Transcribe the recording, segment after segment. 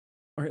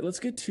All right,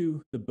 let's get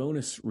to the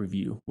bonus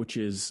review, which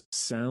is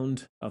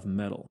Sound of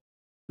Metal.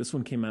 This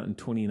one came out in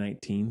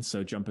 2019,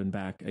 so jumping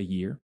back a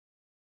year.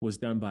 Was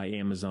done by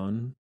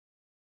Amazon.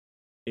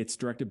 It's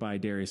directed by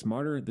Darius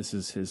Marder. This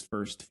is his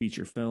first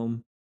feature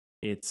film.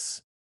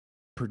 It's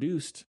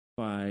produced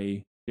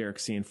by Derek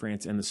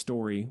Cianfrance, and the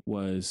story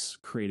was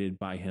created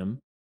by him.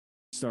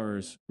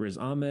 Stars Riz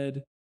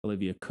Ahmed,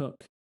 Olivia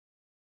Cook,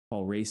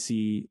 Paul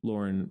Raci,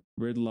 Lauren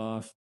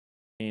Ridloff,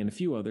 and a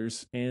few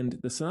others.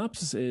 And the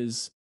synopsis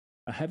is: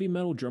 a heavy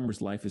metal drummer's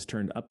life is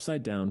turned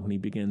upside down when he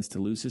begins to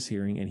lose his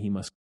hearing, and he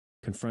must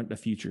confront a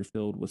future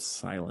filled with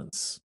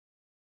silence.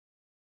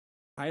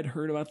 I had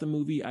heard about the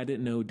movie. I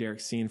didn't know Derek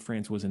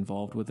Cianfrance was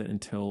involved with it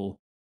until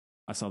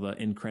I saw the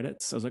end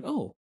credits. I was like,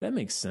 oh, that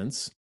makes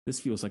sense.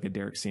 This feels like a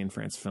Derek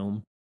Cianfrance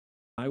film.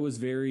 I was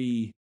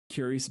very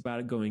curious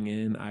about it going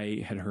in.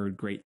 I had heard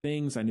great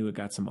things. I knew it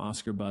got some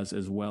Oscar buzz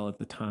as well at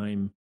the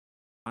time.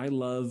 I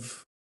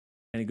love,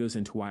 and it goes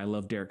into why I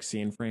love Derek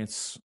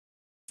Cianfrance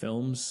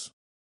films.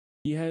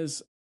 He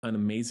has an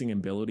amazing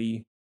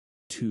ability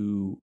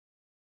to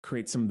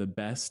create some of the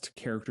best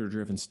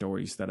character-driven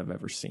stories that I've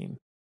ever seen.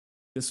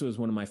 This was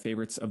one of my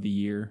favorites of the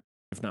year,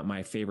 if not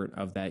my favorite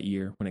of that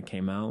year when it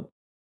came out.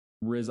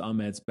 Riz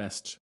Ahmed's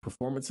best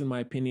performance, in my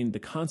opinion. The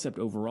concept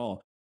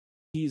overall,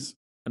 he's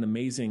an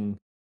amazing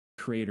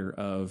creator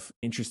of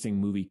interesting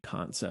movie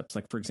concepts.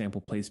 Like, for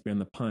example, Place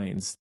Beyond the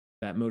Pines,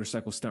 that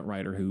motorcycle stunt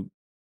rider who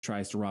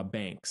tries to rob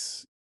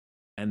banks.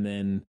 And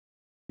then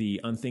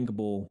the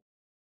unthinkable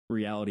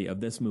reality of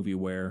this movie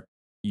where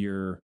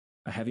you're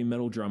a heavy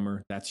metal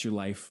drummer, that's your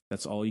life,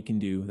 that's all you can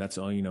do, that's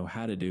all you know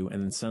how to do. And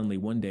then suddenly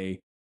one day,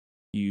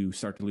 you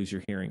start to lose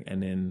your hearing,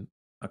 and in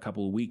a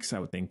couple of weeks, I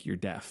would think you're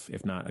deaf,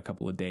 if not a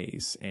couple of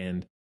days.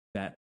 And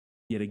that,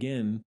 yet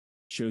again,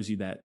 shows you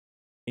that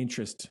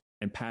interest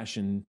and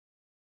passion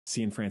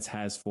Cianfrance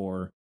has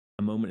for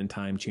a moment in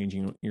time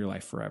changing your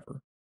life forever.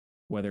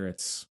 Whether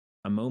it's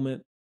a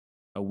moment,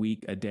 a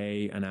week, a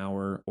day, an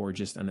hour, or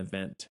just an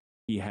event,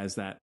 he has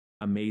that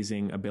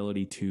amazing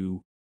ability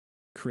to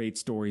create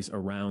stories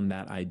around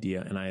that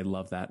idea. And I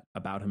love that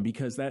about him,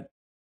 because that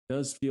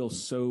does feel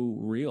so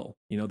real.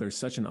 You know, there's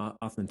such an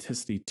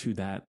authenticity to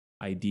that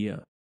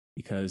idea,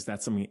 because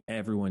that's something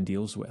everyone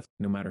deals with,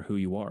 no matter who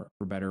you are,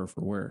 for better or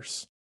for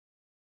worse.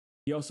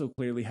 He also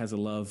clearly has a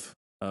love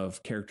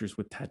of characters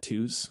with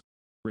tattoos.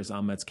 Riz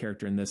Ahmed's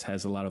character in this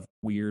has a lot of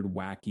weird,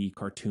 wacky,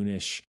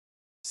 cartoonish,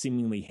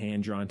 seemingly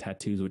hand-drawn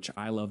tattoos, which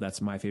I love. That's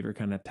my favorite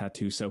kind of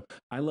tattoo. So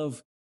I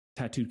love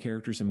tattooed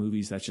characters in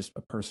movies. That's just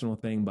a personal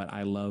thing, but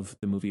I love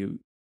the movie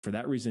for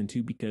that reason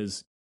too,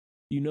 because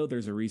you know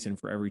there's a reason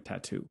for every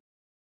tattoo,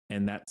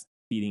 and that's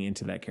feeding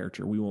into that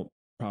character. We won't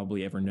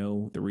probably ever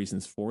know the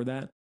reasons for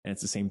that, and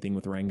it's the same thing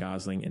with Ryan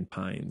Gosling in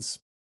Pines.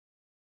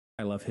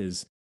 I love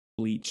his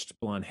bleached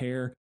blonde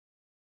hair.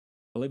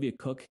 Olivia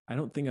Cook, I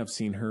don't think I've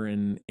seen her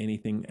in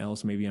anything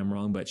else. Maybe I'm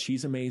wrong, but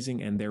she's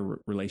amazing, and their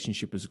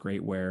relationship is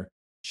great, where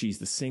she's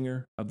the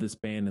singer of this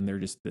band, and they're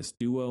just this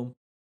duo.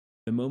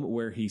 The moment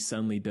where he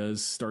suddenly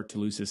does start to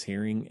lose his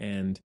hearing,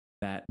 and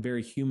that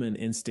very human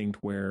instinct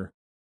where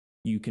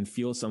you can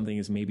feel something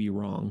is maybe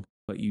wrong,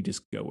 but you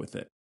just go with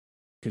it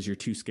because you're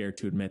too scared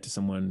to admit to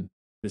someone,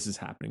 this is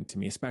happening to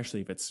me,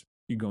 especially if it's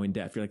you're going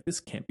deaf. You're like, this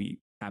can't be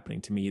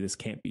happening to me. This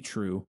can't be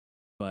true.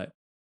 But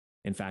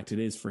in fact, it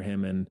is for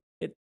him. And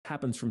it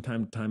happens from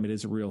time to time. It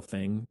is a real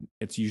thing.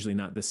 It's usually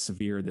not this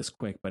severe, this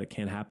quick, but it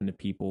can happen to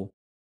people.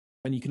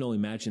 And you can only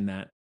imagine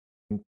that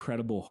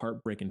incredible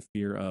heartbreak and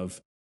fear of,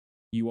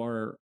 you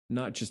are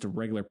not just a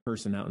regular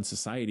person out in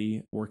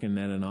society working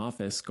at an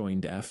office going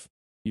deaf.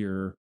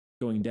 You're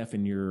going deaf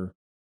in your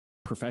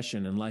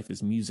profession, and life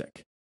is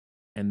music.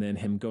 And then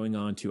him going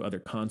on to other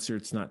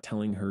concerts, not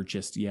telling her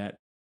just yet,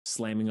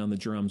 slamming on the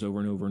drums over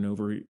and over and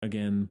over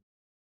again,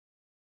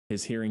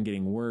 his hearing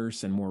getting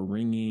worse and more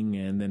ringing,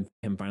 and then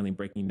him finally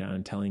breaking down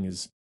and telling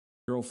his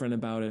girlfriend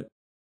about it.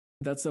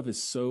 That stuff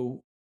is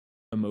so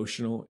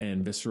emotional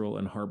and visceral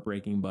and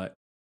heartbreaking, but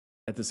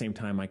at the same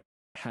time, I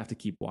have to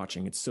keep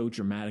watching. It's so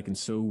dramatic and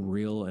so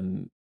real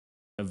and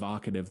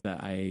evocative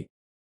that I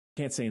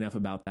can't say enough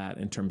about that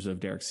in terms of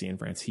Derek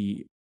Cianfrance.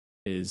 He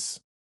is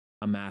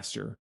a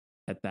master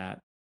at that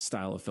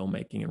style of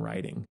filmmaking and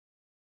writing.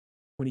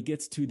 When he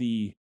gets to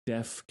the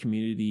deaf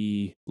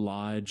community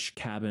lodge,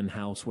 cabin,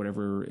 house,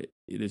 whatever it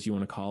is you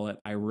want to call it,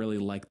 I really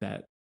like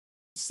that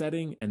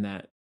setting, and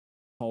that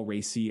Paul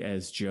Raci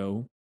as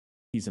Joe,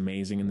 he's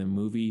amazing in the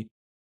movie.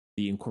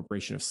 The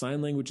incorporation of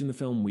sign language in the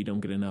film, we don't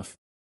get enough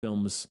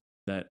films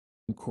that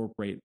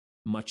incorporate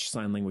much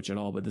sign language at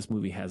all, but this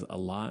movie has a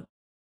lot.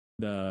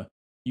 The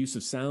use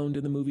of sound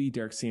in the movie,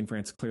 Derek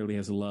Cianfrance clearly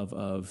has a love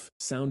of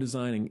sound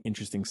design and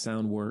interesting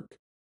sound work.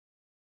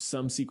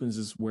 Some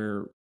sequences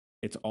where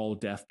it's all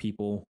deaf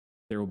people,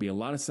 there will be a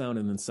lot of sound,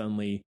 and then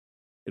suddenly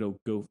it'll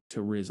go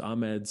to Riz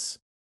Ahmed's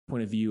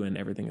point of view and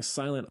everything is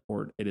silent,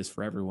 or it is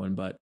for everyone.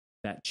 But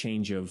that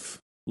change of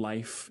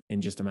life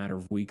in just a matter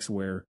of weeks,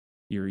 where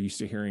you're used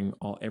to hearing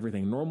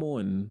everything normal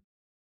and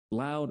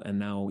loud, and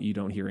now you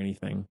don't hear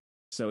anything.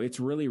 So it's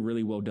really,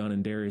 really well done.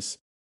 And Darius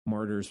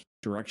Marder's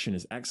direction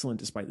is excellent,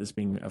 despite this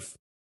being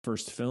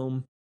first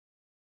film.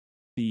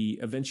 The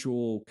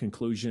eventual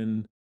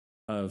conclusion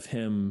of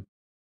him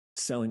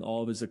selling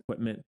all of his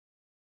equipment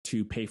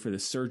to pay for the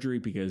surgery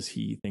because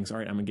he thinks, all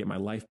right, I'm going to get my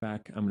life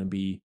back. I'm going to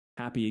be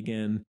happy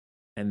again.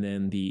 And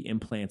then the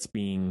implants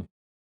being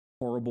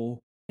horrible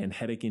and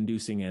headache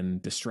inducing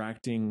and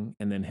distracting.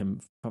 And then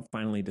him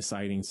finally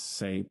deciding to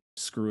say,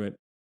 screw it.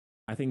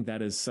 I think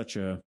that is such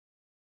a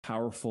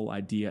powerful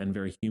idea and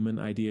very human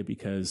idea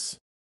because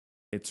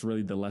it's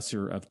really the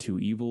lesser of two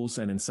evils.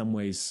 And in some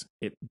ways,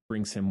 it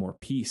brings him more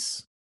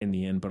peace in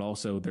the end. But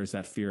also, there's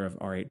that fear of,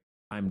 all right,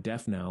 I'm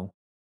deaf now.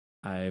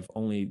 I've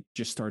only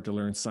just started to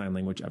learn sign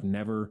language. I've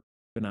never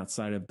been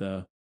outside of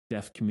the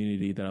deaf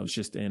community that I was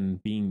just in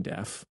being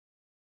deaf.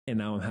 And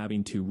now I'm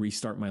having to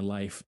restart my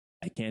life.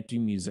 I can't do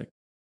music.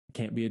 I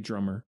can't be a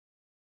drummer.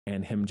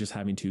 And him just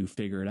having to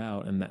figure it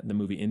out, and that the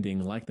movie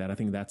ending like that, I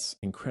think that's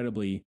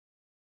incredibly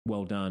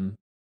well done.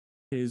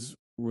 His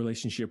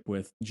relationship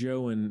with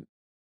Joe and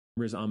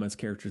Riz Ahmed's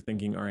character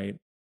thinking, all right,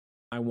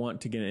 I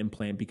want to get an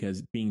implant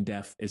because being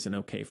deaf isn't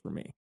okay for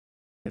me.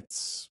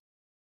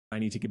 I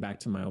need to get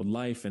back to my old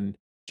life. And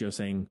Joe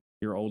saying,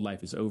 your old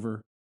life is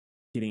over.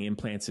 Getting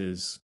implants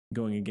is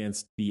going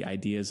against the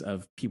ideas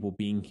of people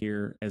being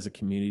here as a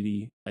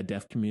community, a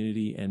deaf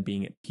community, and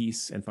being at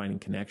peace and finding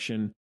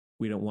connection.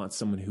 We don't want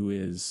someone who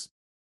is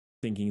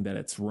thinking that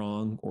it's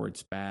wrong or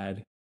it's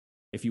bad.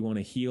 If you want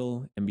to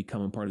heal and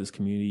become a part of this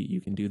community,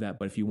 you can do that.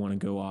 But if you want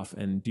to go off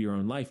and do your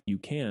own life, you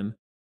can,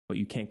 but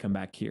you can't come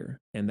back here.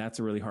 And that's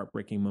a really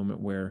heartbreaking moment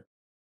where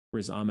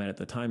Riz Ahmed at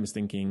the time is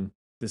thinking,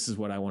 this is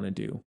what I want to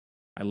do.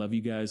 I love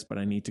you guys, but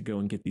I need to go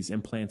and get these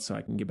implants so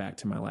I can get back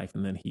to my life.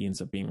 And then he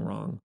ends up being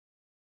wrong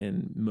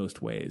in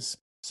most ways.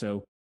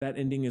 So that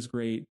ending is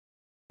great.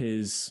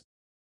 His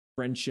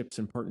friendships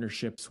and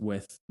partnerships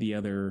with the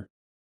other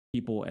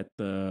people at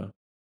the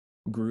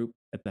group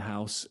at the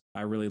house,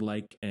 I really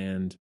like.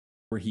 And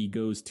where he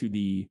goes to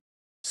the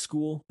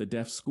school, the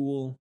deaf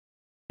school,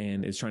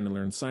 and is trying to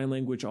learn sign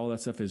language, all that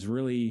stuff is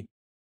really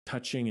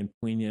touching and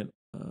poignant.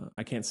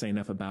 I can't say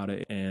enough about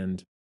it.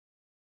 And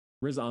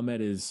Riz Ahmed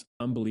is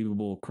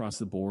unbelievable across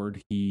the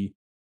board.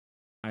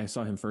 I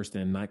saw him first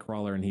in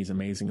Nightcrawler, and he's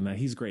amazing in that.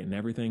 He's great in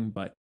everything,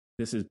 but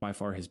this is by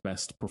far his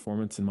best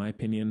performance, in my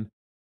opinion.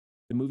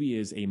 The movie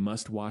is a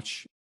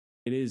must-watch.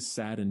 It is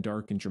sad and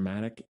dark and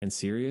dramatic and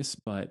serious,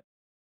 but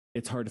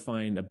it's hard to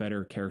find a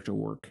better character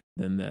work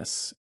than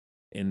this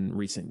in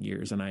recent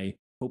years. And I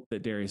hope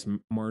that Darius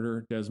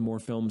Marder does more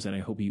films, and I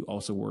hope he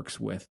also works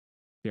with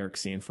Derek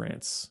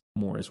Cianfrance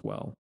more as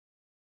well.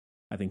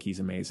 I think he's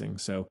amazing.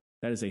 So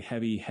that is a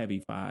heavy,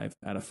 heavy 5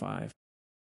 out of 5.